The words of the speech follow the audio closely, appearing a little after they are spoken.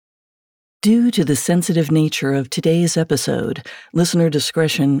Due to the sensitive nature of today's episode, listener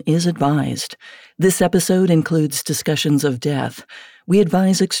discretion is advised. This episode includes discussions of death. We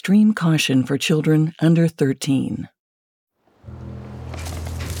advise extreme caution for children under 13.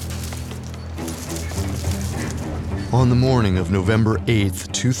 On the morning of November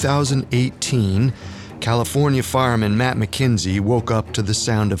 8th, 2018, California fireman Matt McKenzie woke up to the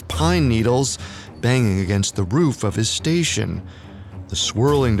sound of pine needles banging against the roof of his station. The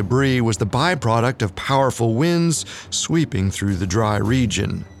swirling debris was the byproduct of powerful winds sweeping through the dry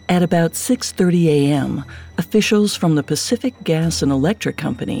region. At about 6:30 a.m., officials from the Pacific Gas and Electric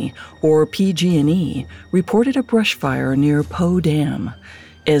Company, or PG&E, reported a brush fire near Poe Dam.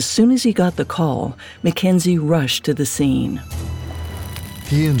 As soon as he got the call, McKenzie rushed to the scene.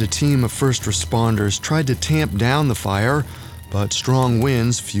 He and a team of first responders tried to tamp down the fire, but strong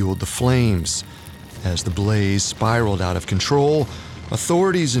winds fueled the flames. As the blaze spiraled out of control,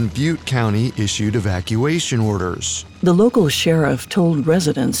 authorities in Butte County issued evacuation orders. The local sheriff told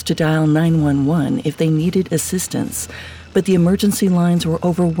residents to dial 911 if they needed assistance, but the emergency lines were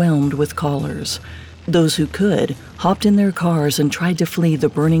overwhelmed with callers. Those who could hopped in their cars and tried to flee the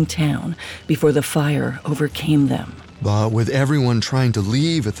burning town before the fire overcame them. But with everyone trying to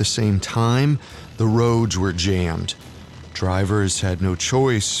leave at the same time, the roads were jammed. Drivers had no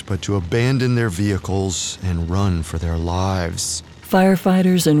choice but to abandon their vehicles and run for their lives.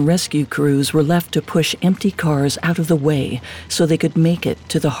 Firefighters and rescue crews were left to push empty cars out of the way so they could make it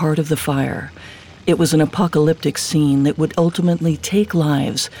to the heart of the fire. It was an apocalyptic scene that would ultimately take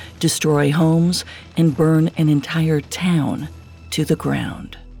lives, destroy homes, and burn an entire town to the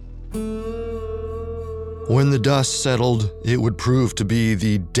ground. When the dust settled, it would prove to be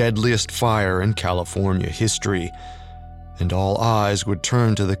the deadliest fire in California history, and all eyes would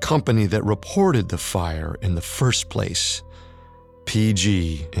turn to the company that reported the fire in the first place.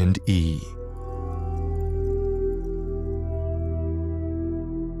 PG&E.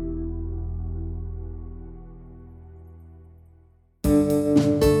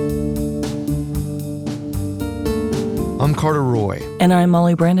 I'm Carter Roy. And I'm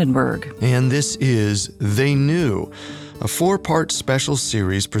Molly Brandenburg. And this is They Knew, a 4-part special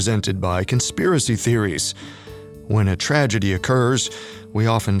series presented by Conspiracy Theories. When a tragedy occurs, we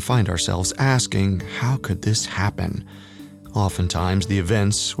often find ourselves asking, how could this happen? Oftentimes, the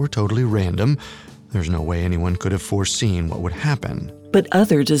events were totally random. There's no way anyone could have foreseen what would happen. But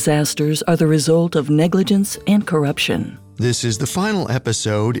other disasters are the result of negligence and corruption. This is the final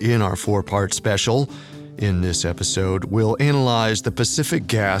episode in our 4-part special. In this episode, we'll analyze the Pacific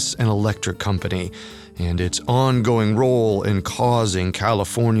Gas and Electric Company and its ongoing role in causing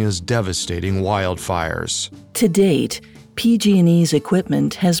California's devastating wildfires. To date, PG&E's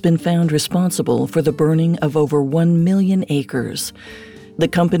equipment has been found responsible for the burning of over 1 million acres. The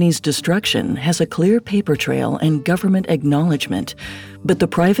company's destruction has a clear paper trail and government acknowledgement, but the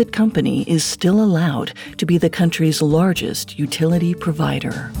private company is still allowed to be the country's largest utility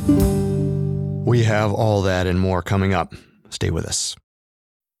provider. We have all that and more coming up. Stay with us.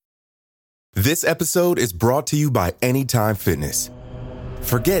 This episode is brought to you by Anytime Fitness.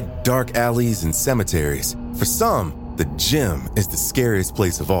 Forget dark alleys and cemeteries. For some, the gym is the scariest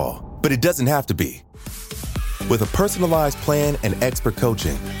place of all, but it doesn't have to be. With a personalized plan and expert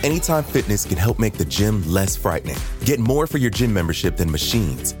coaching, Anytime Fitness can help make the gym less frightening. Get more for your gym membership than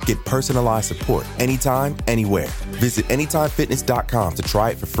machines. Get personalized support anytime, anywhere. Visit AnytimeFitness.com to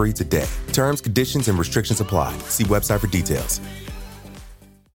try it for free today. Terms, conditions, and restrictions apply. See website for details.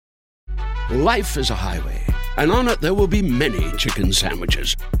 Life is a highway, and on it there will be many chicken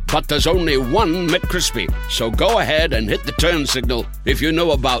sandwiches. But there's only one McCrispy. So go ahead and hit the turn signal if you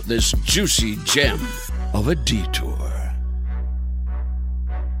know about this juicy gem of a detour.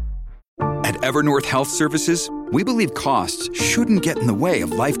 At Evernorth Health Services, we believe costs shouldn't get in the way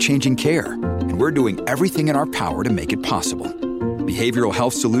of life-changing care, and we're doing everything in our power to make it possible. Behavioral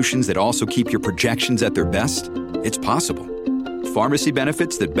health solutions that also keep your projections at their best? It's possible. Pharmacy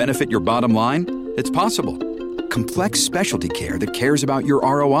benefits that benefit your bottom line? It's possible. Complex specialty care that cares about your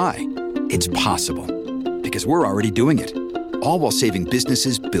ROI? It's possible. Because we're already doing it. All while saving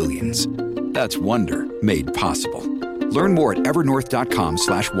businesses billions. That's Wonder made possible. Learn more at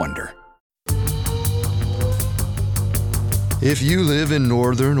evernorth.com/wonder. If you live in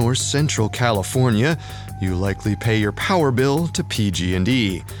Northern or Central California, you likely pay your power bill to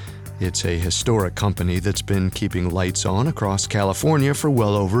PG&E. It's a historic company that's been keeping lights on across California for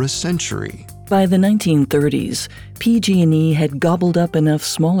well over a century. By the 1930s, PG&E had gobbled up enough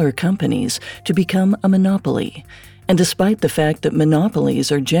smaller companies to become a monopoly. And despite the fact that monopolies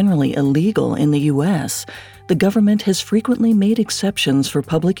are generally illegal in the U.S., the government has frequently made exceptions for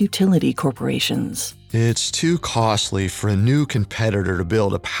public utility corporations. It's too costly for a new competitor to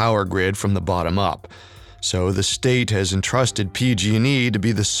build a power grid from the bottom up. So the state has entrusted PG&E to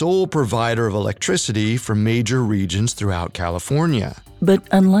be the sole provider of electricity for major regions throughout California. But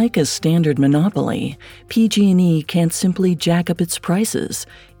unlike a standard monopoly, PG&E can't simply jack up its prices.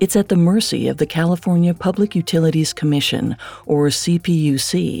 It's at the mercy of the California Public Utilities Commission, or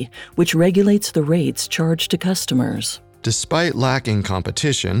CPUC, which regulates the rates charged to customers. Despite lacking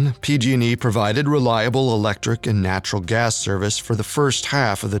competition, PG&E provided reliable electric and natural gas service for the first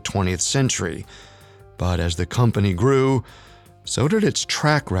half of the 20th century. But as the company grew, so did its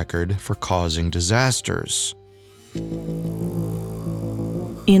track record for causing disasters.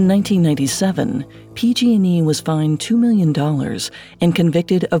 In 1997, PG&E was fined $2 million and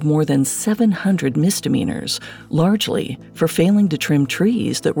convicted of more than 700 misdemeanors, largely for failing to trim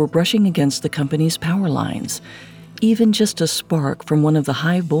trees that were brushing against the company's power lines. Even just a spark from one of the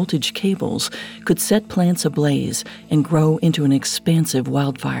high-voltage cables could set plants ablaze and grow into an expansive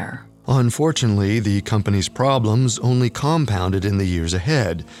wildfire. Unfortunately, the company's problems only compounded in the years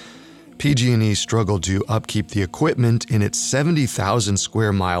ahead. PG&E struggled to upkeep the equipment in its 70,000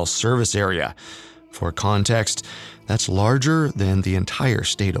 square mile service area. For context, that's larger than the entire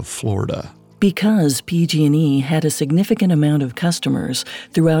state of Florida. Because PG&E had a significant amount of customers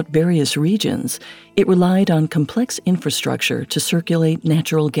throughout various regions, it relied on complex infrastructure to circulate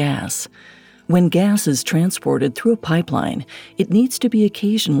natural gas. When gas is transported through a pipeline, it needs to be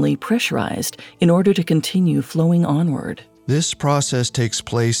occasionally pressurized in order to continue flowing onward. This process takes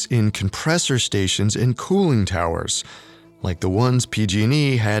place in compressor stations and cooling towers, like the ones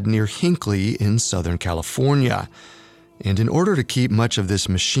PG&E had near Hinckley in Southern California. And in order to keep much of this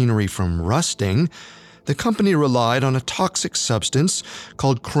machinery from rusting, the company relied on a toxic substance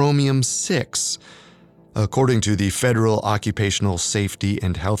called chromium-6. According to the Federal Occupational Safety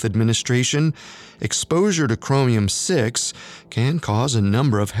and Health Administration, exposure to chromium-6 can cause a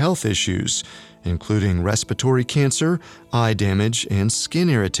number of health issues, including respiratory cancer, eye damage, and skin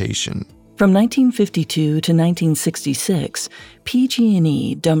irritation. From 1952 to 1966,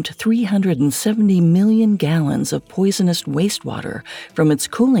 PG&E dumped 370 million gallons of poisonous wastewater from its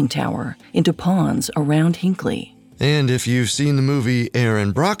cooling tower into ponds around Hinckley. And if you've seen the movie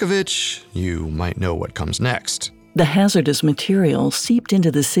Erin Brockovich, you might know what comes next. The hazardous material seeped into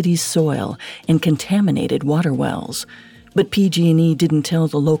the city's soil and contaminated water wells. But PG&E didn't tell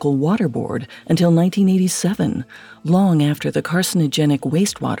the local water board until 1987, long after the carcinogenic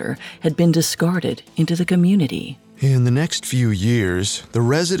wastewater had been discarded into the community. In the next few years, the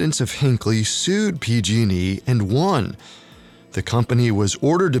residents of Hinckley sued PG&E and won. The company was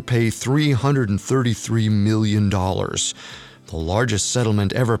ordered to pay $333 million, the largest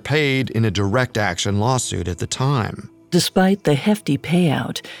settlement ever paid in a direct action lawsuit at the time. Despite the hefty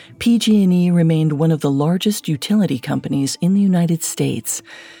payout, PG&E remained one of the largest utility companies in the United States.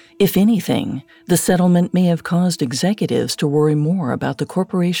 If anything, the settlement may have caused executives to worry more about the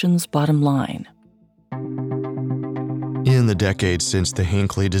corporation's bottom line. In the decades since the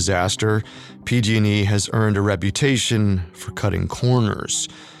Hinckley disaster, PG&E has earned a reputation for cutting corners.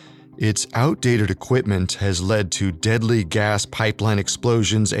 Its outdated equipment has led to deadly gas pipeline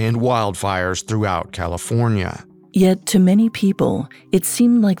explosions and wildfires throughout California. Yet to many people, it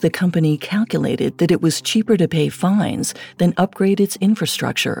seemed like the company calculated that it was cheaper to pay fines than upgrade its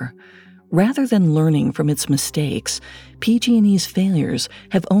infrastructure. Rather than learning from its mistakes, PG&E's failures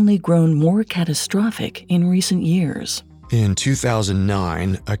have only grown more catastrophic in recent years. In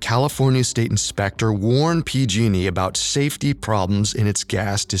 2009, a California state inspector warned PG&E about safety problems in its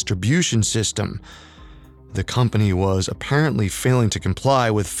gas distribution system. The company was apparently failing to comply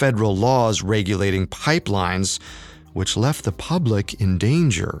with federal laws regulating pipelines, which left the public in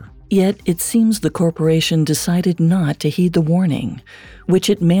danger. Yet it seems the corporation decided not to heed the warning, which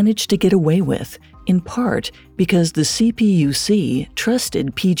it managed to get away with, in part because the CPUC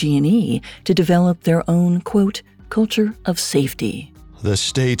trusted PG&E to develop their own, quote, culture of safety. The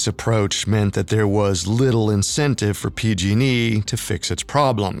state's approach meant that there was little incentive for PG&E to fix its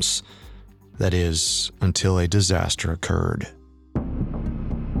problems. That is, until a disaster occurred.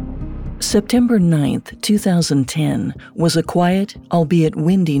 September 9th, 2010, was a quiet, albeit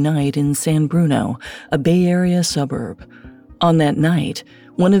windy night in San Bruno, a Bay Area suburb. On that night,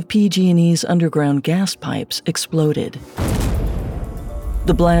 one of PG&E's underground gas pipes exploded.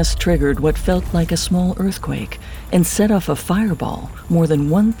 The blast triggered what felt like a small earthquake and set off a fireball more than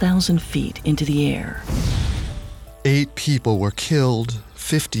 1,000 feet into the air. 8 people were killed,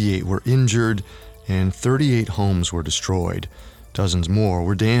 58 were injured, and 38 homes were destroyed. Dozens more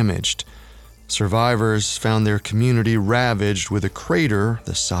were damaged. Survivors found their community ravaged with a crater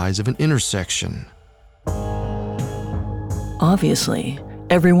the size of an intersection. Obviously,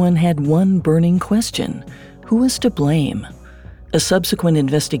 everyone had one burning question: who was to blame? A subsequent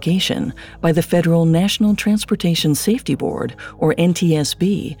investigation by the Federal National Transportation Safety Board, or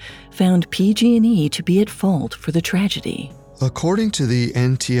NTSB, found PG&E to be at fault for the tragedy. According to the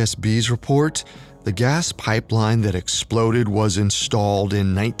NTSB's report, the gas pipeline that exploded was installed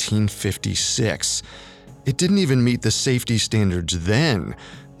in 1956. It didn't even meet the safety standards then,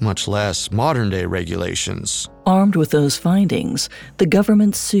 much less modern-day regulations. Armed with those findings, the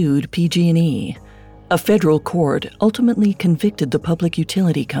government sued PG&E. A federal court ultimately convicted the public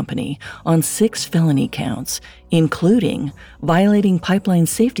utility company on 6 felony counts, including violating pipeline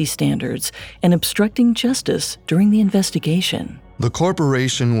safety standards and obstructing justice during the investigation. The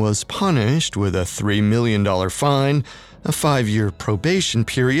corporation was punished with a $3 million fine, a 5-year probation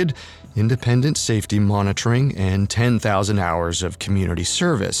period, independent safety monitoring, and 10,000 hours of community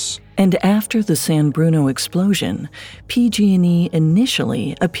service. And after the San Bruno explosion, PG&E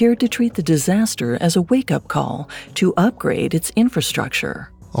initially appeared to treat the disaster as a wake-up call to upgrade its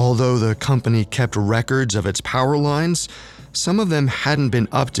infrastructure. Although the company kept records of its power lines, some of them hadn't been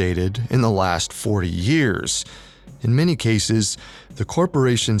updated in the last 40 years. In many cases, the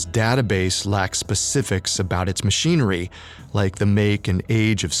corporation's database lacked specifics about its machinery, like the make and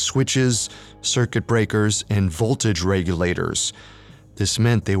age of switches, circuit breakers, and voltage regulators. This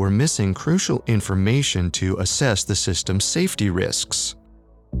meant they were missing crucial information to assess the system's safety risks.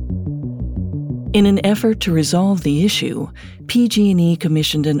 In an effort to resolve the issue, PG&E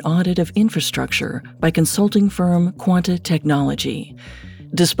commissioned an audit of infrastructure by consulting firm Quanta Technology.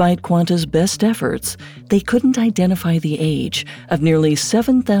 Despite Quanta's best efforts, they couldn't identify the age of nearly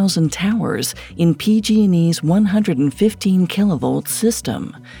 7,000 towers in PG&E's 115 kilovolt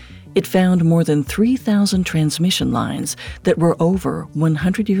system. It found more than 3,000 transmission lines that were over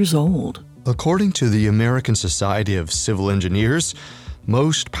 100 years old. According to the American Society of Civil Engineers,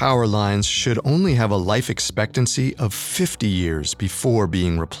 most power lines should only have a life expectancy of 50 years before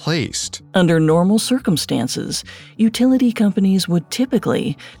being replaced. Under normal circumstances, utility companies would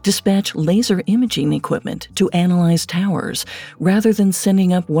typically dispatch laser imaging equipment to analyze towers rather than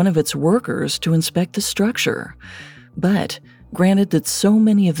sending up one of its workers to inspect the structure. But granted that so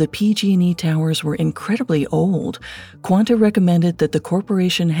many of the PG&E towers were incredibly old, Quanta recommended that the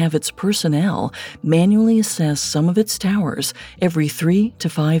corporation have its personnel manually assess some of its towers every 3 to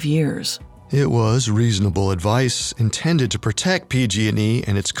 5 years. It was reasonable advice intended to protect PG&E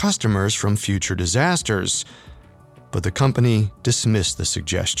and its customers from future disasters. But the company dismissed the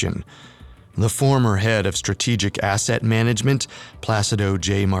suggestion. The former head of strategic asset management, Placido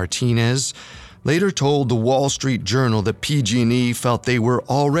J. Martinez, later told the Wall Street Journal that PG&E felt they were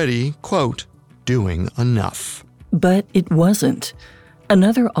already, quote, doing enough. But it wasn't.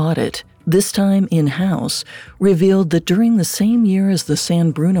 Another audit, this time in-house, revealed that during the same year as the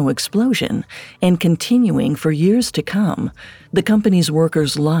San Bruno explosion, and continuing for years to come, the company's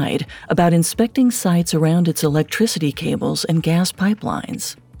workers lied about inspecting sites around its electricity cables and gas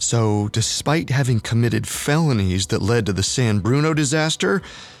pipelines. So, despite having committed felonies that led to the San Bruno disaster,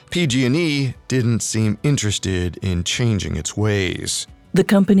 PG&E didn't seem interested in changing its ways. The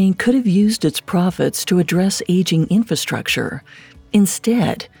company could have used its profits to address aging infrastructure.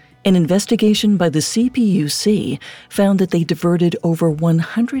 Instead, an investigation by the CPUC found that they diverted over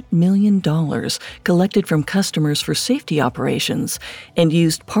 $100 million collected from customers for safety operations and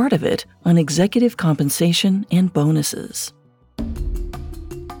used part of it on executive compensation and bonuses.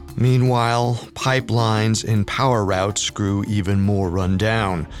 Meanwhile, pipelines and power routes grew even more run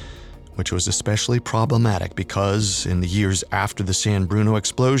down, which was especially problematic because in the years after the San Bruno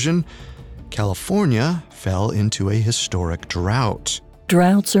explosion, California fell into a historic drought.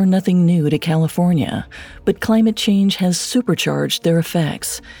 Droughts are nothing new to California, but climate change has supercharged their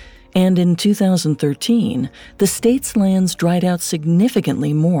effects. And in 2013, the state's lands dried out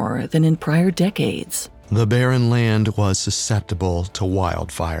significantly more than in prior decades. The barren land was susceptible to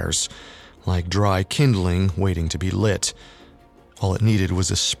wildfires, like dry kindling waiting to be lit. All it needed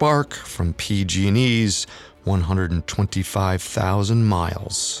was a spark from PG&E's 125,000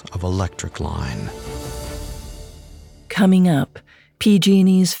 miles of electric line. Coming up,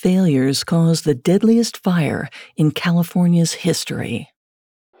 PG&E's failures caused the deadliest fire in California's history.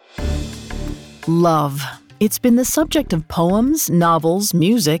 Love. It's been the subject of poems, novels,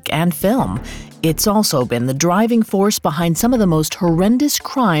 music, and film. It's also been the driving force behind some of the most horrendous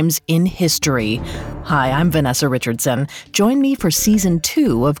crimes in history. Hi, I'm Vanessa Richardson. Join me for Season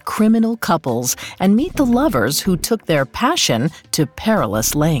 2 of Criminal Couples and meet the lovers who took their passion to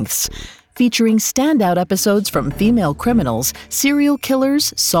perilous lengths. featuring standout episodes from female criminals, serial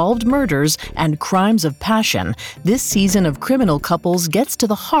killers, solved murders, and crimes of passion. This season of Criminal Couples gets to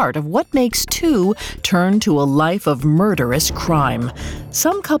the heart of what makes two turn to a life of murderous crime.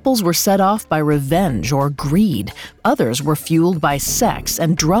 Some couples were set off by revenge or greed. Others were fueled by sex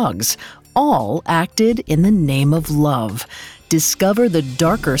and drugs. All acted in the name of love. Discover the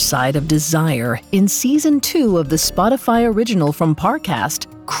darker side of desire in Season 2 of the Spotify original from Parcast,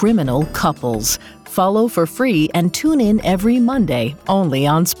 Criminal Couples. Follow for free and tune in every Monday, only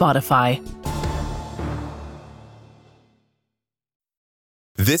on Spotify.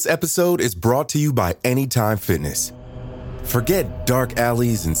 This episode is brought to you by Anytime Fitness. Forget dark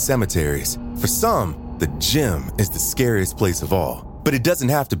alleys and cemeteries. For some, the gym is the scariest place of all, but it doesn't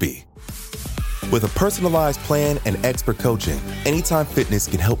have to be. With a personalized plan and expert coaching, Anytime Fitness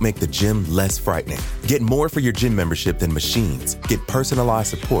can help make the gym less frightening. Get more for your gym membership than machines. Get personalized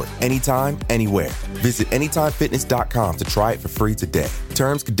support anytime, anywhere. Visit AnytimeFitness.com to try it for free today.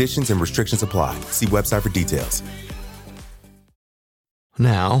 Terms, conditions, and restrictions apply. See website for details.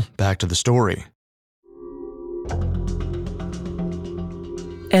 Now, back to the story.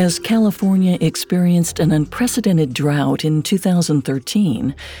 As California experienced an unprecedented drought in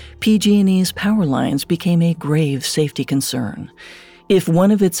 2013, PG&E's power lines became a grave safety concern. If one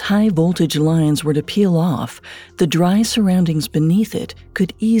of its high-voltage lines were to peel off, the dry surroundings beneath it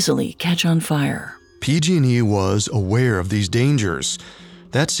could easily catch on fire. PG&E was aware of these dangers.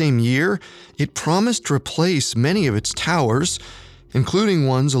 That same year, it promised to replace many of its towers, including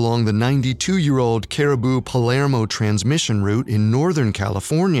ones along the 92-year-old Caribou-Palermo transmission route in Northern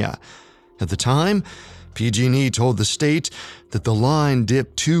California. At the time, PG&E told the state that the line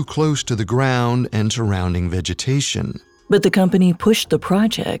dipped too close to the ground and surrounding vegetation. But the company pushed the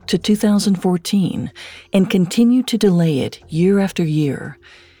project to 2014 and continued to delay it year after year.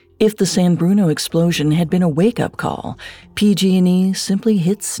 If the San Bruno explosion had been a wake-up call, PG&E simply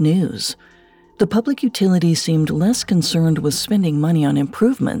hit snooze. The public utility seemed less concerned with spending money on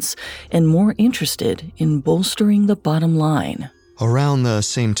improvements and more interested in bolstering the bottom line. Around the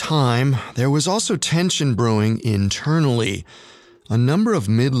same time, there was also tension brewing internally. A number of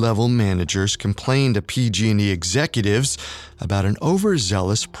mid-level managers complained to PG&E executives about an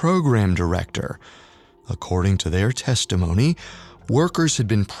overzealous program director. According to their testimony, workers had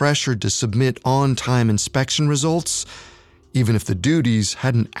been pressured to submit on-time inspection results, even if the duties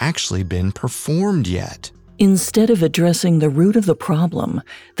hadn't actually been performed yet. Instead of addressing the root of the problem,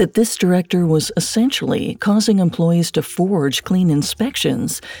 that this director was essentially causing employees to forge clean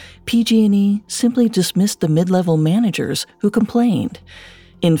inspections, PG&E simply dismissed the mid-level managers who complained.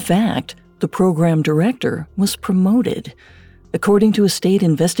 In fact, the program director was promoted. According to a state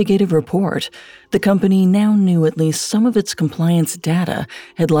investigative report, the company now knew at least some of its compliance data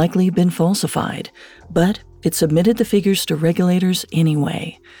had likely been falsified, but it submitted the figures to regulators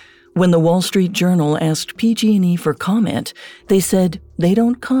anyway. When the Wall Street Journal asked PG&E for comment, they said they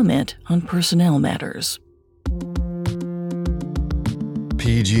don't comment on personnel matters.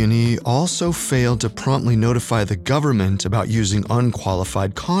 PG&E also failed to promptly notify the government about using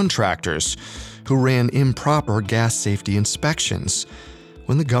unqualified contractors who ran improper gas safety inspections.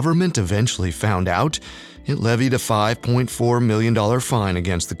 When the government eventually found out, it levied a $5.4 million fine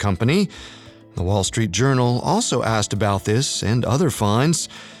against the company. The Wall Street Journal also asked about this and other fines,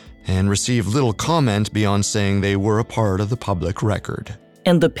 and received little comment beyond saying they were a part of the public record.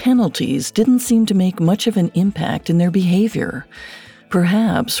 And the penalties didn't seem to make much of an impact in their behavior.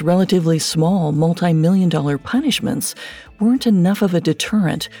 Perhaps relatively small multi-million-dollar punishments weren't enough of a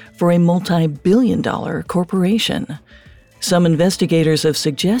deterrent for a multi-billion-dollar corporation. Some investigators have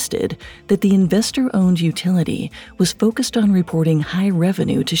suggested that the investor-owned utility was focused on reporting high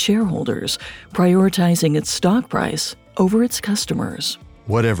revenue to shareholders, prioritizing its stock price over its customers.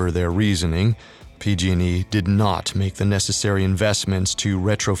 Whatever their reasoning, PG&E did not make the necessary investments to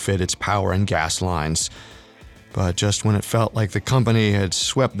retrofit its power and gas lines. But just when it felt like the company had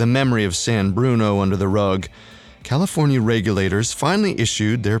swept the memory of San Bruno under the rug, California regulators finally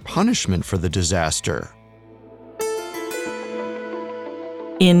issued their punishment for the disaster.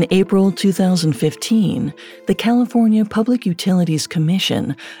 In April 2015, the California Public Utilities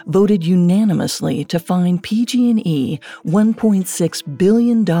Commission voted unanimously to fine PG&E $1.6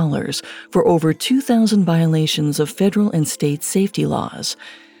 billion for over 2,000 violations of federal and state safety laws.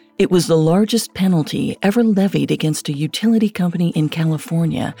 It was the largest penalty ever levied against a utility company in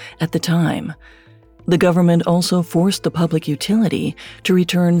California at the time. The government also forced the public utility to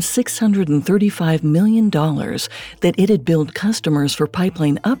return $635 million that it had billed customers for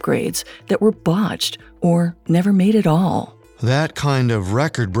pipeline upgrades that were botched or never made at all. That kind of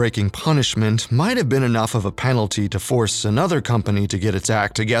record-breaking punishment might have been enough of a penalty to force another company to get its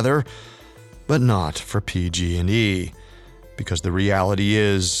act together, but not for PG&E. Because the reality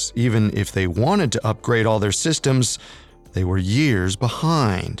is, even if they wanted to upgrade all their systems, they were years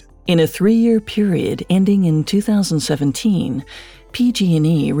behind. In a 3-year period ending in 2017,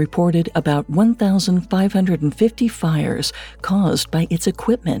 PG&E reported about 1,550 fires caused by its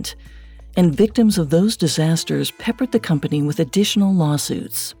equipment, and victims of those disasters peppered the company with additional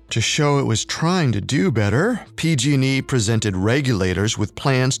lawsuits. To show it was trying to do better, PG&E presented regulators with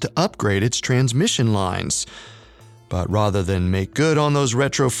plans to upgrade its transmission lines. But rather than make good on those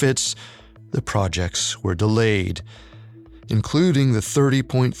retrofits, the projects were delayed, including the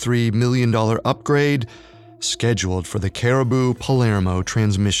 $30.3 million upgrade scheduled for the Caribou-Palermo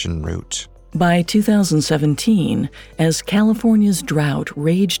transmission route. By 2017, as California's drought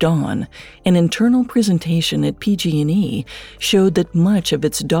raged on, an internal presentation at PG&E showed that much of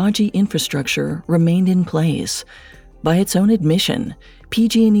its dodgy infrastructure remained in place. By its own admission,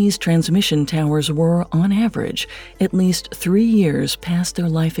 PG&E's transmission towers were, on average, at least 3 years past their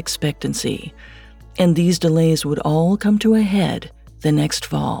life expectancy. And these delays would all come to a head the next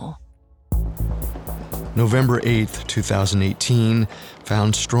fall. November 8, 2018,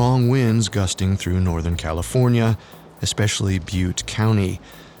 found strong winds gusting through Northern California, especially Butte County,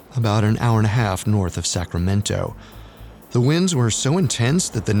 about an hour and a half north of Sacramento. The winds were so intense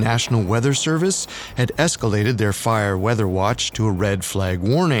that the National Weather Service had escalated their fire weather watch to a red flag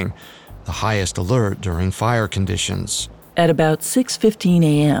warning, the highest alert during fire conditions. At about 6:15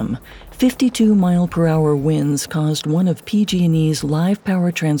 a.m., 52-mile-per-hour winds caused one of PG&E's live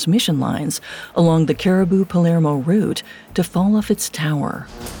power transmission lines along the Caribou-Palermo route to fall off its tower.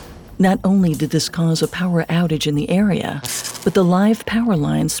 Not only did this cause a power outage in the area, but the live power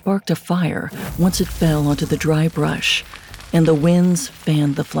line sparked a fire once it fell onto the dry brush, and the winds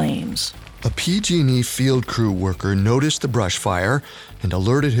fanned the flames. A PG&E field crew worker noticed the brush fire and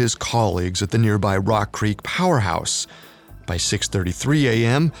alerted his colleagues at the nearby Rock Creek powerhouse. By 6:33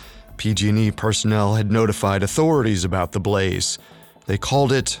 a.m., PG&E personnel had notified authorities about the blaze. They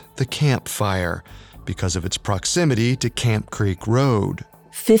called it the Camp Fire because of its proximity to Camp Creek Road.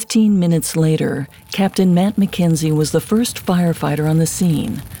 15 minutes later, Captain Matt McKenzie was the first firefighter on the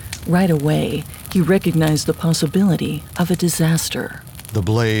scene. Right away, he recognized the possibility of a disaster. The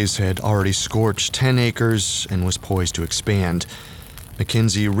blaze had already scorched 10 acres and was poised to expand.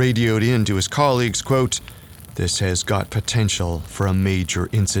 McKenzie radioed in to his colleagues, quote, "This has got potential for a major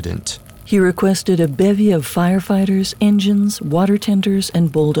incident." He requested a bevy of firefighters, engines, water tenders,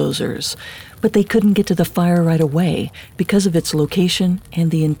 and bulldozers, but they couldn't get to the fire right away because of its location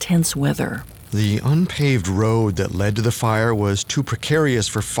and the intense weather. The unpaved road that led to the fire was too precarious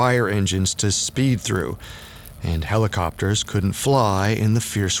for fire engines to speed through, and helicopters couldn't fly in the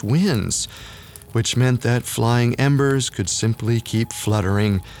fierce winds, which meant that flying embers could simply keep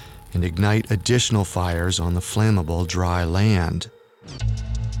fluttering and ignite additional fires on the flammable dry land.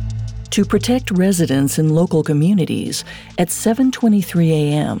 To protect residents in local communities, at 7:23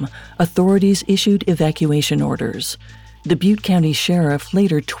 a.m., authorities issued evacuation orders. The Butte County Sheriff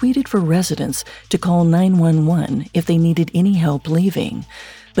later tweeted for residents to call 911 if they needed any help leaving,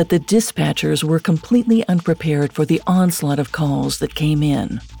 but the dispatchers were completely unprepared for the onslaught of calls that came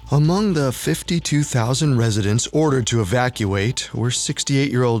in. Among the 52,000 residents ordered to evacuate were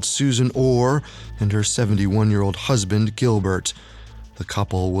 68-year-old Susan Orr and her 71-year-old husband, Gilbert. The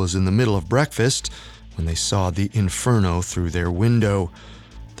couple was in the middle of breakfast when they saw the inferno through their window.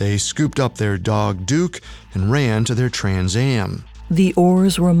 They scooped up their dog, Duke, and ran to their Trans Am. The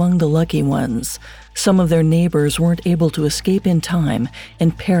Orrs were among the lucky ones. Some of their neighbors weren't able to escape in time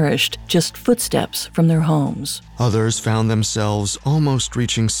and perished just footsteps from their homes. Others found themselves almost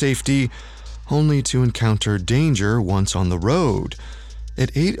reaching safety, only to encounter danger once on the road.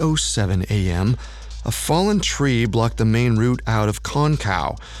 At 8:07 a.m., a fallen tree blocked the main route out of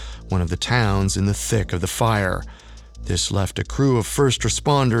Concow, one of the towns in the thick of the fire. This left a crew of first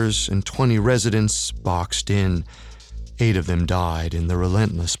responders and 20 residents boxed in. 8 of them died in the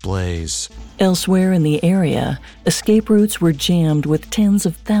relentless blaze. Elsewhere in the area, escape routes were jammed with tens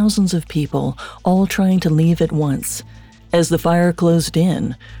of thousands of people, all trying to leave at once. As the fire closed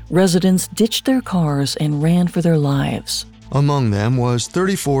in, residents ditched their cars and ran for their lives. Among them was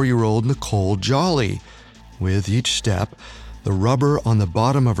 34-year-old Nicole Jolly. With each step, the rubber on the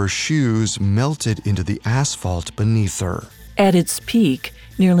bottom of her shoes melted into the asphalt beneath her. At its peak,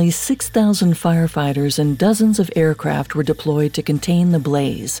 nearly 6,000 firefighters and dozens of aircraft were deployed to contain the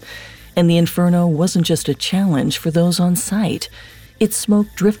blaze. And the inferno wasn't just a challenge for those on site. Its smoke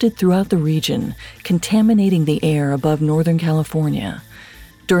drifted throughout the region, contaminating the air above Northern California.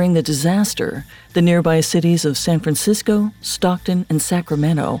 During the disaster, the nearby cities of San Francisco, Stockton, and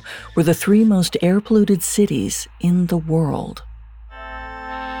Sacramento were the three most air-polluted cities in the world.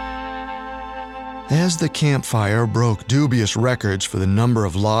 As the Camp Fire broke dubious records for the number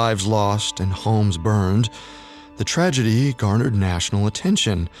of lives lost and homes burned, the tragedy garnered national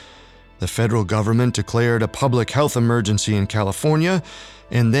attention. The federal government declared a public health emergency in California,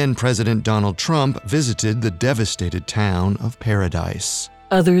 and then President Donald Trump visited the devastated town of Paradise.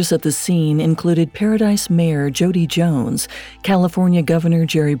 Others at the scene included Paradise Mayor Jody Jones, California Governor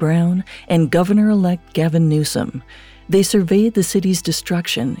Jerry Brown, and Governor-elect Gavin Newsom. They surveyed the city's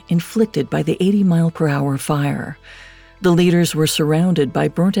destruction inflicted by the 80-mile-per-hour fire. The leaders were surrounded by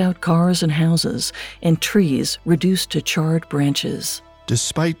burnt-out cars and houses, and trees reduced to charred branches.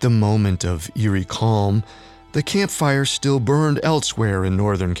 Despite the moment of eerie calm, the Camp Fire still burned elsewhere in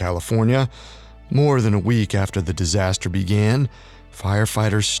Northern California. More than a week after the disaster began,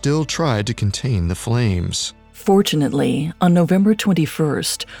 firefighters still tried to contain the flames. Fortunately, on November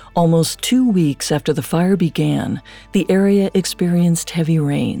 21st, almost 2 weeks after the fire began, the area experienced heavy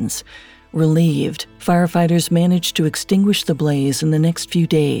rains. Relieved, firefighters managed to extinguish the blaze in the next few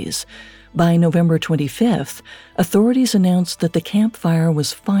days. By November 25th, authorities announced that the Camp Fire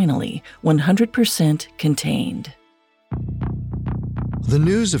was finally 100% contained. The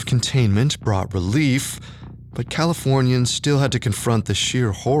news of containment brought relief, but Californians still had to confront the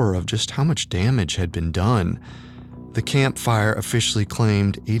sheer horror of just how much damage had been done. The Camp Fire officially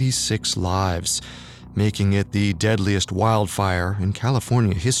claimed 86 lives, making it the deadliest wildfire in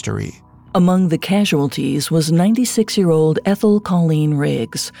California history. Among the casualties was 96-year-old Ethel Colleen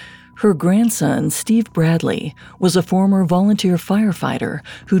Riggs. Her grandson, Steve Bradley, was a former volunteer firefighter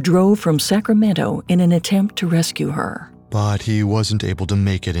who drove from Sacramento in an attempt to rescue her. But he wasn't able to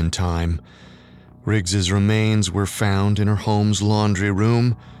make it in time. Riggs's remains were found in her home's laundry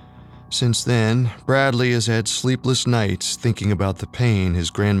room. Since then, Bradley has had sleepless nights thinking about the pain his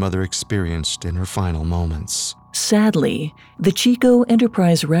grandmother experienced in her final moments. Sadly, the Chico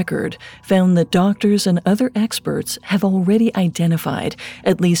Enterprise record found that doctors and other experts have already identified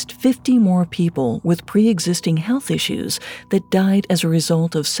at least 50 more people with pre-existing health issues that died as a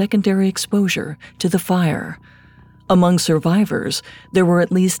result of secondary exposure to the fire. Among survivors, there were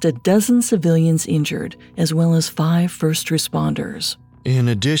at least a dozen civilians injured, as well as 5 first responders. In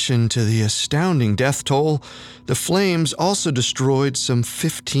addition to the astounding death toll, the flames also destroyed some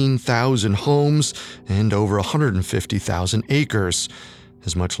 15,000 homes and over 150,000 acres,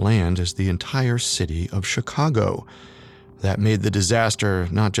 as much land as the entire city of Chicago. That made the disaster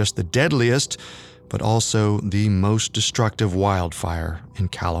not just the deadliest, but also the most destructive wildfire in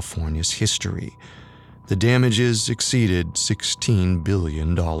California's history. The damages exceeded $16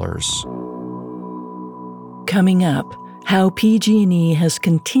 billion. Coming up, how PG&E has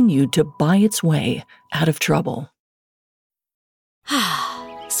continued to buy its way out of trouble.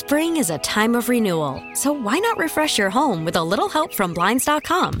 Spring is a time of renewal, so why not refresh your home with a little help from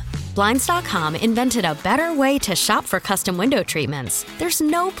Blinds.com? Blinds.com invented a better way to shop for custom window treatments. There's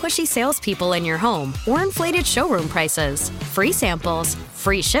no pushy salespeople in your home or inflated showroom prices. Free samples,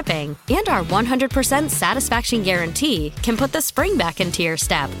 free shipping, and our 100% satisfaction guarantee can put the spring back into your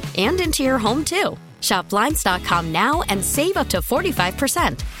step and into your home, too. Shop Blinds.com now and save up to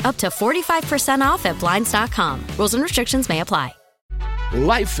 45%. Up to 45% off at Blinds.com. Rules and restrictions may apply.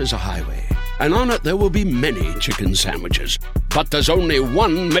 Life is a highway, and on it there will be many chicken sandwiches. But there's only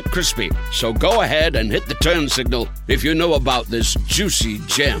one McCrispy. So go ahead and hit the turn signal if you know about this juicy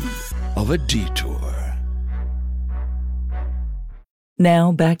gem of a detour.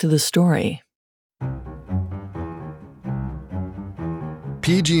 Now back to the story.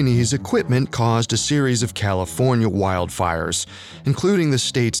 PG&E's equipment caused a series of California wildfires, including the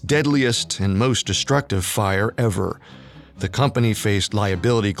state's deadliest and most destructive fire ever. The company faced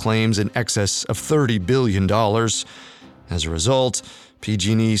liability claims in excess of $30 billion. As a result,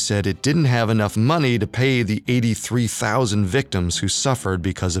 PG&E said it didn't have enough money to pay the 83,000 victims who suffered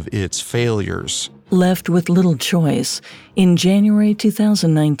because of its failures. Left with little choice, in January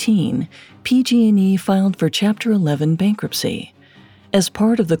 2019, PG&E filed for Chapter 11 bankruptcy. As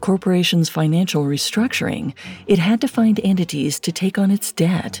part of the corporation's financial restructuring, it had to find entities to take on its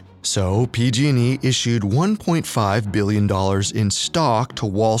debt. So PG&E issued $1.5 billion in stock to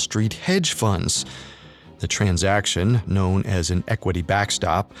Wall Street hedge funds. The transaction, known as an equity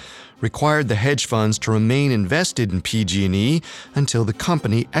backstop, required the hedge funds to remain invested in PG&E until the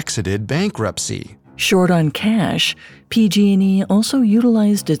company exited bankruptcy. Short on cash, PG&E also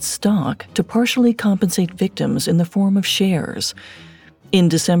utilized its stock to partially compensate victims in the form of shares. In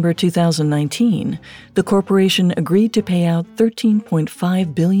December 2019, the corporation agreed to pay out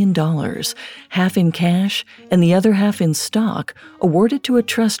 $13.5 billion, half in cash and the other half in stock, awarded to a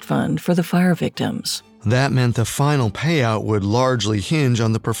trust fund for the fire victims. That meant the final payout would largely hinge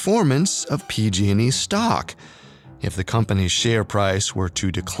on the performance of PG&E stock. If the company's share price were to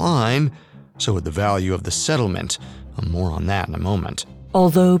decline, so would the value of the settlement. More on that in a moment.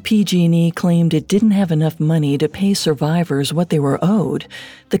 Although PG&E claimed it didn't have enough money to pay survivors what they were owed,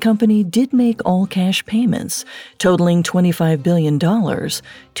 the company did make all-cash payments, totaling $25 billion,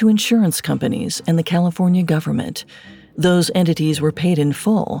 to insurance companies and the California government. Those entities were paid in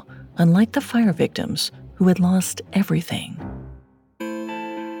full, unlike the fire victims, who had lost everything.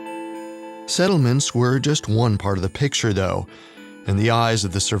 Settlements were just one part of the picture, though. In the eyes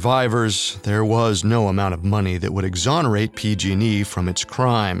of the survivors, there was no amount of money that would exonerate PG&E from its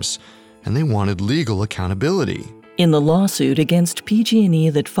crimes, and they wanted legal accountability. In the lawsuit against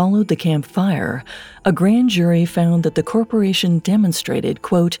PG&E that followed the Camp Fire, a grand jury found that the corporation demonstrated,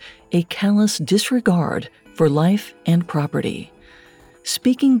 quote, a callous disregard for life and property.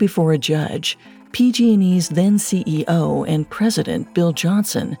 Speaking before a judge, PG&E's then CEO and president, Bill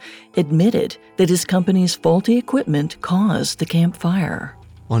Johnson, admitted that his company's faulty equipment caused the Camp Fire.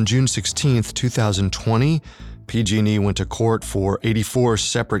 On June 16, 2020, PG&E went to court for 84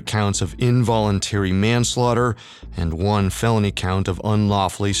 separate counts of involuntary manslaughter and 1 felony count of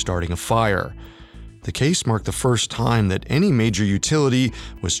unlawfully starting a fire. The case marked the first time that any major utility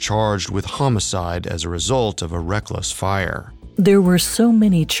was charged with homicide as a result of a reckless fire. There were so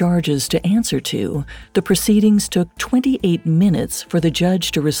many charges to answer to, the proceedings took 28 minutes for the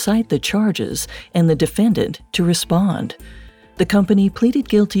judge to recite the charges and the defendant to respond. The company pleaded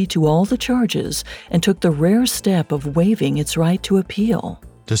guilty to all the charges and took the rare step of waiving its right to appeal.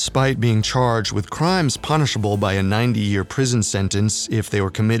 Despite being charged with crimes punishable by a 90-year prison sentence if they were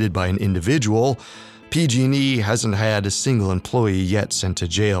committed by an individual, PG&E hasn't had a single employee yet sent to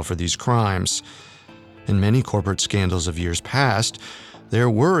jail for these crimes. In many corporate scandals of years past, there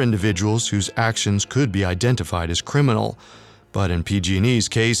were individuals whose actions could be identified as criminal. But in PG&E's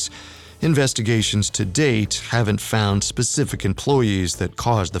case, investigations to date haven't found specific employees that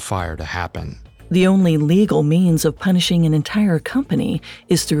caused the fire to happen. The only legal means of punishing an entire company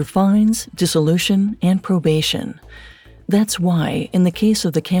is through fines, dissolution, and probation. That's why, in the case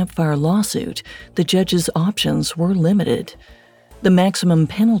of the Camp Fire lawsuit, the judge's options were limited. The maximum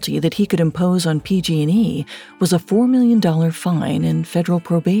penalty that he could impose on PG&E was a $4 million fine and federal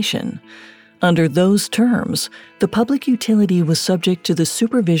probation. Under those terms, the public utility was subject to the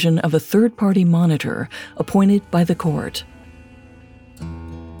supervision of a third-party monitor appointed by the court.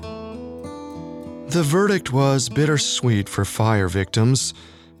 The verdict was bittersweet for fire victims.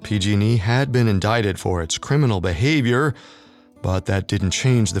 PG&E had been indicted for its criminal behavior, but that didn't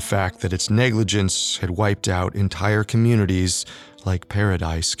change the fact that its negligence had wiped out entire communities like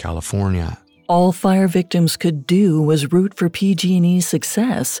Paradise, California. All fire victims could do was root for PG&E's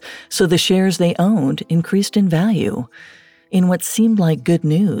success, so the shares they owned increased in value. In what seemed like good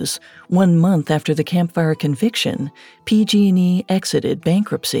news, 1 month after the Camp Fire conviction, PG&E exited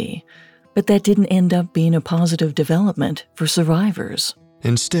bankruptcy. But that didn't end up being a positive development for survivors.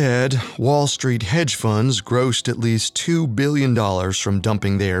 Instead, Wall Street hedge funds grossed at least $2 billion from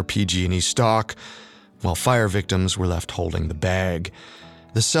dumping their PG&E stock, while fire victims were left holding the bag.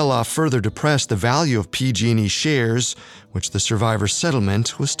 The sell-off further depressed the value of PG&E shares, which the survivor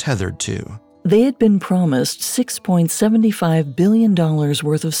settlement was tethered to. They had been promised $6.75 billion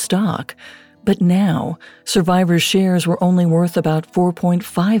worth of stock, but now survivors' shares were only worth about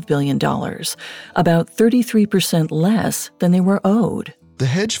 $4.5 billion, about 33% less than they were owed. The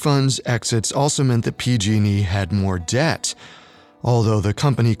hedge fund's exits also meant that PG&E had more debt. Although the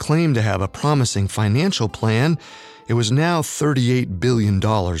company claimed to have a promising financial plan, it was now $38 billion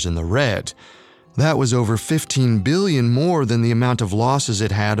in the red. That was over $15 billion more than the amount of losses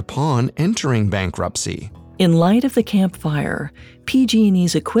it had upon entering bankruptcy. In light of the Camp Fire,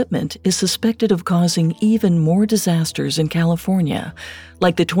 PG&E's equipment is suspected of causing even more disasters in California,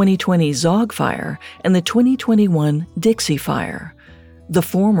 like the 2020 Zog Fire and the 2021 Dixie Fire. The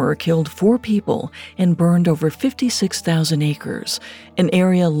former killed 4 people and burned over 56,000 acres, an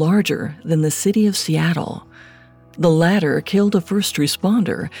area larger than the city of Seattle. The latter killed a first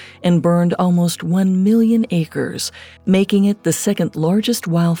responder and burned almost 1 million acres, making it the second largest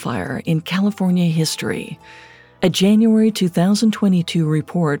wildfire in California history. A January 2022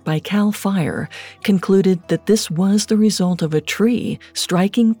 report by CAL FIRE concluded that this was the result of a tree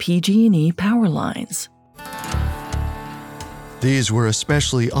striking PG&E power lines. These were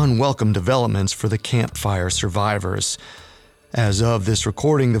especially unwelcome developments for the Camp Fire survivors. As of this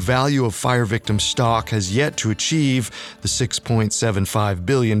recording, the value of fire victim stock has yet to achieve the $6.75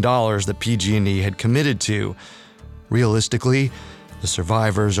 billion that PG&E had committed to. Realistically, the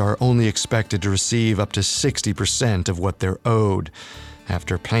survivors are only expected to receive up to 60% of what they're owed,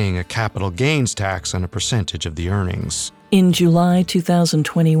 after paying a capital gains tax on a percentage of the earnings. In July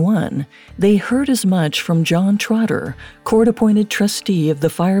 2021, they heard as much from John Trotter, court-appointed trustee of the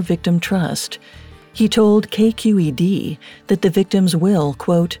Fire Victim Trust. He told KQED that the victims will,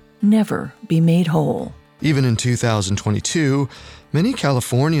 quote, never be made whole. Even in 2022, many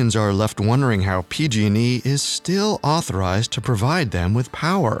Californians are left wondering how PG&E is still authorized to provide them with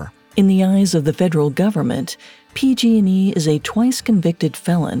power. In the eyes of the federal government, PG&E is a twice-convicted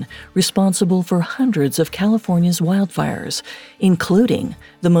felon responsible for hundreds of California's wildfires, including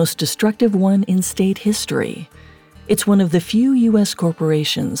the most destructive one in state history. It's one of the few U.S.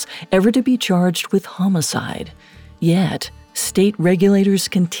 corporations ever to be charged with homicide. Yet, state regulators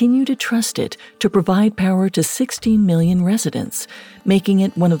continue to trust it to provide power to 16 million residents, making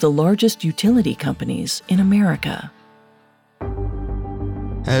it one of the largest utility companies in America.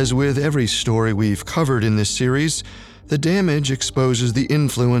 As with every story we've covered in this series, the damage exposes the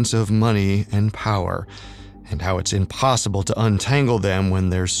influence of money and power, and how it's impossible to untangle them when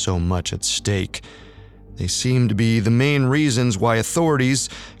there's so much at stake. They seem to be the main reasons why authorities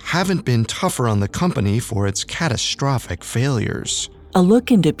haven't been tougher on the company for its catastrophic failures. A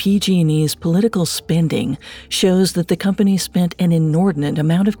look into PG&E's political spending shows that the company spent an inordinate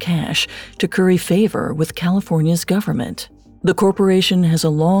amount of cash to curry favor with California's government. The corporation has a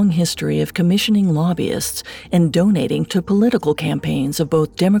long history of commissioning lobbyists and donating to political campaigns of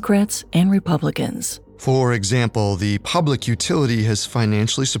both Democrats and Republicans. For example, the public utility has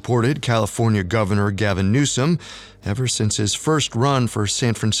financially supported California Governor Gavin Newsom ever since his first run for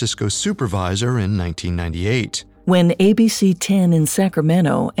San Francisco supervisor in 1998. When ABC 10 in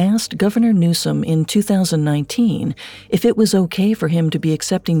Sacramento asked Governor Newsom in 2019 if it was okay for him to be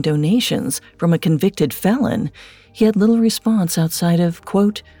accepting donations from a convicted felon, he had little response outside of,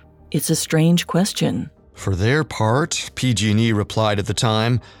 quote, "It's a strange question." For their part, PG&E replied at the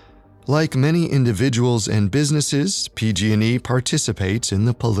time, "Like many individuals and businesses, PG&E participates in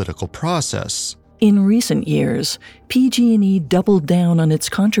the political process." In recent years, PG&E doubled down on its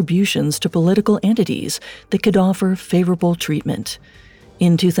contributions to political entities that could offer favorable treatment.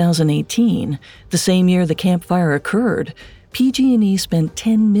 In 2018, the same year the Camp Fire occurred, PG&E spent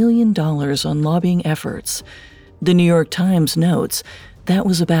 $10 million on lobbying efforts. The New York Times notes that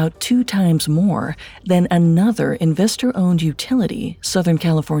was about 2 times more than another investor-owned utility, Southern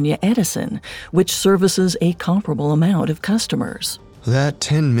California Edison, which services a comparable amount of customers. That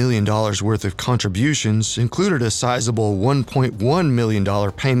 $10 million worth of contributions included a sizable $1.1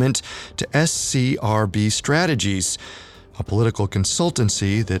 million payment to SCRB Strategies, a political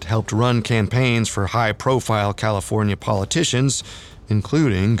consultancy that helped run campaigns for high-profile California politicians,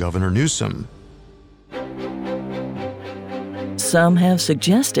 including Governor Newsom. Some have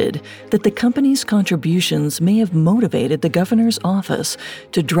suggested that the company's contributions may have motivated the governor's office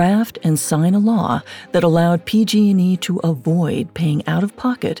to draft and sign a law that allowed PG&E to avoid paying out of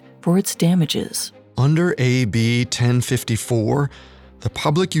pocket for its damages. Under AB 1054, the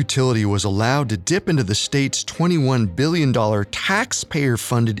public utility was allowed to dip into the state's $21 billion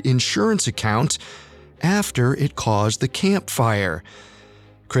taxpayer-funded insurance account after it caused the Camp Fire.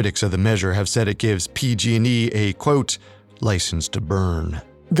 Critics of the measure have said it gives PG&E a, quote, license to burn.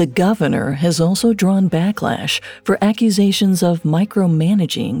 The governor has also drawn backlash for accusations of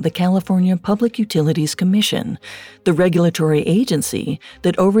micromanaging the California Public Utilities Commission, the regulatory agency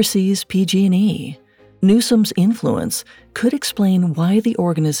that oversees PG&E. Newsom's influence could explain why the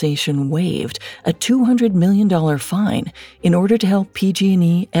organization waived a $200 million fine in order to help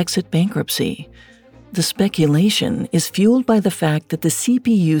PG&E exit bankruptcy. The speculation is fueled by the fact that the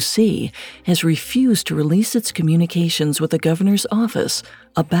CPUC has refused to release its communications with the governor's office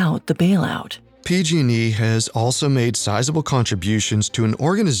about the bailout. PG&E has also made sizable contributions to an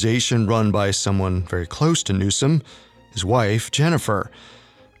organization run by someone very close to Newsom, his wife, Jennifer.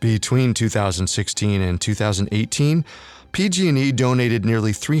 Between 2016 and 2018, PG&E donated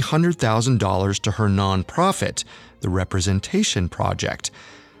nearly $300,000 to her nonprofit, the Representation Project.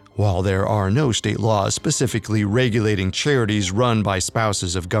 While there are no state laws specifically regulating charities run by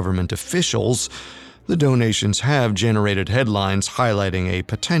spouses of government officials, the donations have generated headlines highlighting a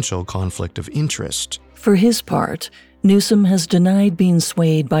potential conflict of interest. For his part, Newsom has denied being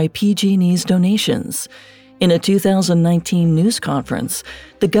swayed by PG&E's donations. In a 2019 news conference,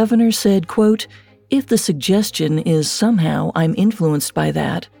 the governor said, quote, "If the suggestion is somehow I'm influenced by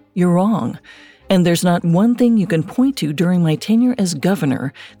that, you're wrong. And there's not one thing you can point to during my tenure as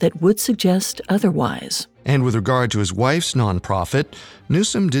governor that would suggest otherwise. And with regard to his wife's nonprofit,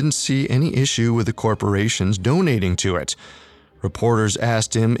 Newsom didn't see any issue with the corporations donating to it. Reporters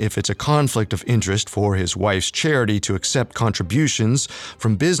asked him if it's a conflict of interest for his wife's charity to accept contributions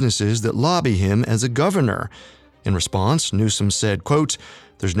from businesses that lobby him as a governor. In response, Newsom said, quote,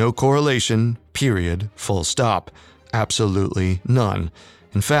 "There's no correlation, period, full stop. Absolutely none.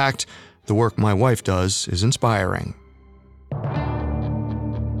 In fact, the work my wife does is inspiring."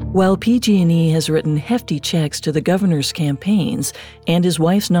 While PG&E has written hefty checks to the governor's campaigns and his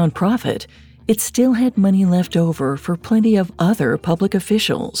wife's nonprofit, it still had money left over for plenty of other public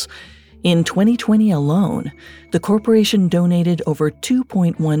officials. In 2020 alone, the corporation donated over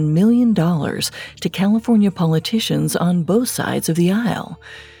 $2.1 million to California politicians on both sides of the aisle.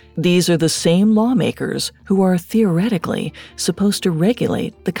 These are the same lawmakers who are theoretically supposed to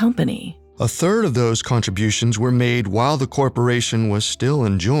regulate the company. A third of those contributions were made while the corporation was still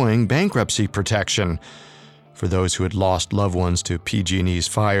enjoying bankruptcy protection. For those who had lost loved ones to PG&E's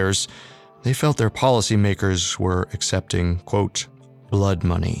fires, they felt their policymakers were accepting, quote, blood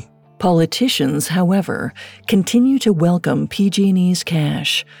money. Politicians, however, continue to welcome PG&E's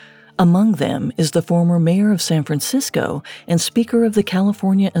cash. Among them is the former mayor of San Francisco and Speaker of the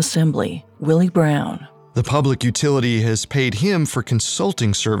California Assembly, Willie Brown. The public utility has paid him for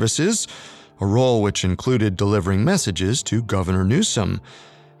consulting services, a role which included delivering messages to Governor Newsom.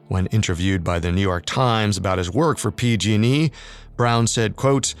 When interviewed by the New York Times about his work for PG&E, Brown said,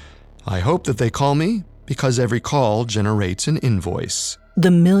 quote, "I hope that they call me because every call generates an invoice." The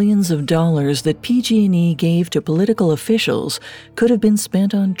millions of dollars that PG&E gave to political officials could have been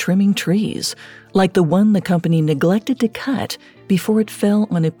spent on trimming trees, like the one the company neglected to cut before it fell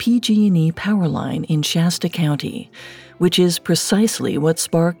on a PG&E power line in Shasta County, which is precisely what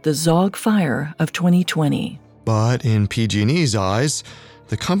sparked the Zog fire of 2020. But in PG&E's eyes,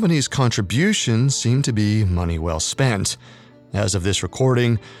 the company's contributions seem to be money well spent. As of this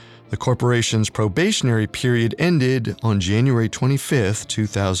recording, the corporation's probationary period ended on January 25,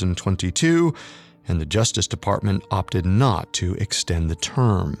 2022, and the Justice Department opted not to extend the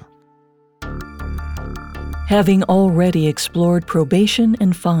term. Having already explored probation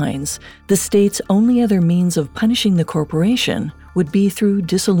and fines, the state's only other means of punishing the corporation would be through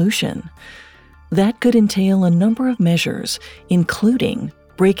dissolution. That could entail a number of measures, including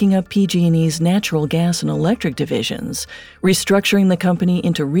breaking up PG&E's natural gas and electric divisions, restructuring the company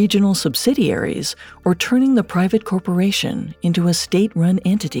into regional subsidiaries, or turning the private corporation into a state-run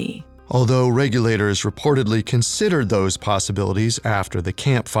entity. Although regulators reportedly considered those possibilities after the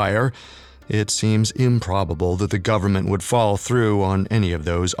Camp Fire, it seems improbable that the government would follow through on any of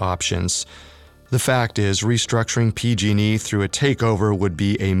those options. The fact is, restructuring PG&E through a takeover would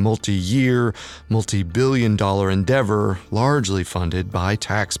be a multi-year, multi-billion-dollar endeavor largely funded by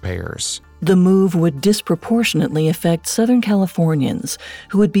taxpayers. The move would disproportionately affect Southern Californians,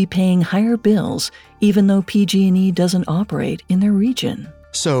 who would be paying higher bills even though PG&E doesn't operate in their region.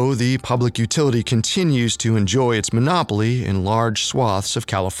 So the public utility continues to enjoy its monopoly in large swaths of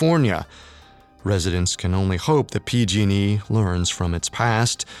California. Residents can only hope that PG&E learns from its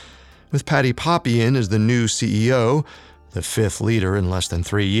past. With Patty Popian as the new CEO, the fifth leader in less than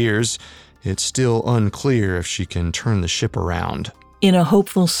 3 years, it's still unclear if she can turn the ship around. In a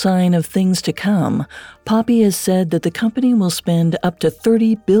hopeful sign of things to come, Poppy has said that the company will spend up to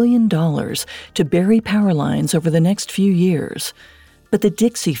 $30 billion to bury power lines over the next few years. But the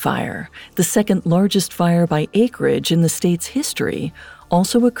Dixie Fire, the second largest fire by acreage in the state's history,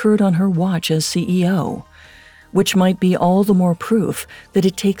 also occurred on her watch as CEO, which might be all the more proof that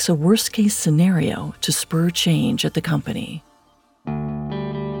it takes a worst-case scenario to spur change at the company.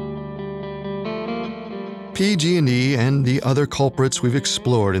 PG&E and the other culprits we've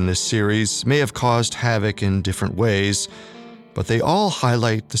explored in this series may have caused havoc in different ways, but they all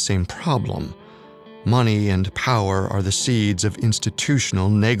highlight the same problem. Money and power are the seeds of institutional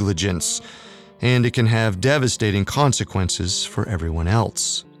negligence, and it can have devastating consequences for everyone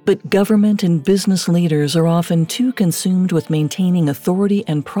else. But government and business leaders are often too consumed with maintaining authority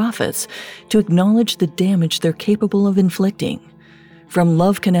and profits to acknowledge the damage they're capable of inflicting. From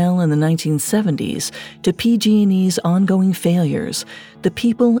Love Canal in the 1970s to PG&E's ongoing failures, the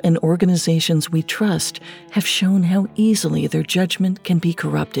people and organizations we trust have shown how easily their judgment can be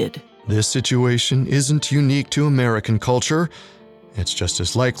corrupted. This situation isn't unique to American culture. It's just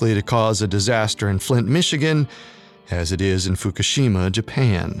as likely to cause a disaster in Flint, Michigan, as it is in Fukushima,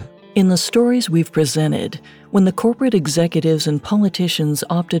 Japan. In the stories we've presented, when the corporate executives and politicians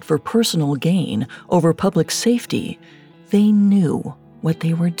opted for personal gain over public safety, they knew what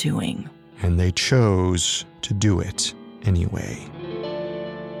they were doing. and they chose to do it anyway.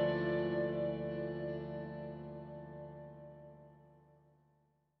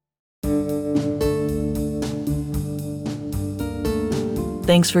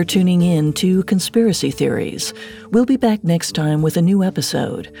 Thanks for tuning in to Conspiracy Theories. We'll be back next time with a new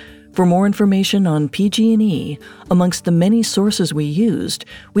episode. For more information on PG&E, amongst the many sources we used,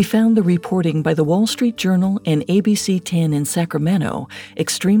 we found the reporting by the Wall Street Journal and ABC 10 in Sacramento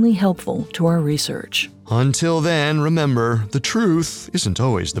extremely helpful to our research. Until then, remember, the truth isn't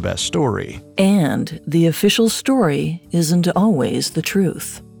always the best story. And the official story isn't always the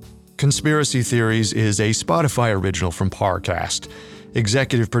truth. Conspiracy Theories is a Spotify original from Parcast.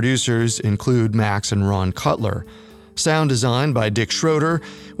 Executive producers include Max and Ron Cutler. Sound design by Dick Schroeder,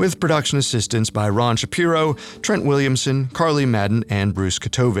 with production assistance by Ron Shapiro, Trent Williamson, Carly Madden, and Bruce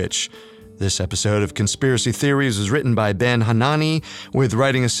Katovich. This episode of Conspiracy Theories was written by Ben Hanani, with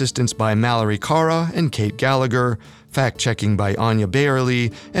writing assistance by Mallory Cara and Kate Gallagher, fact-checking by Anya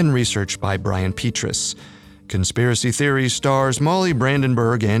Bayerly, and research by Brian Petrus. Conspiracy Theories stars Molly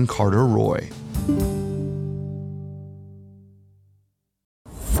Brandenburg and Carter Roy.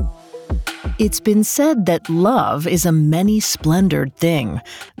 It's been said that love is a many-splendored thing.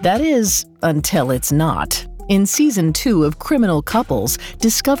 That is, until it's not. In Season 2 of Criminal Couples,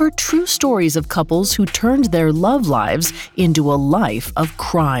 discover true stories of couples who turned their love lives into a life of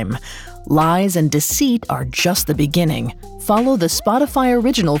crime. Lies and deceit are just the beginning. Follow the Spotify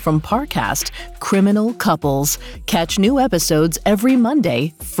original from Parcast, Criminal Couples. Catch new episodes every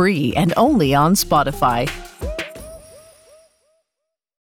Monday, free and only on Spotify.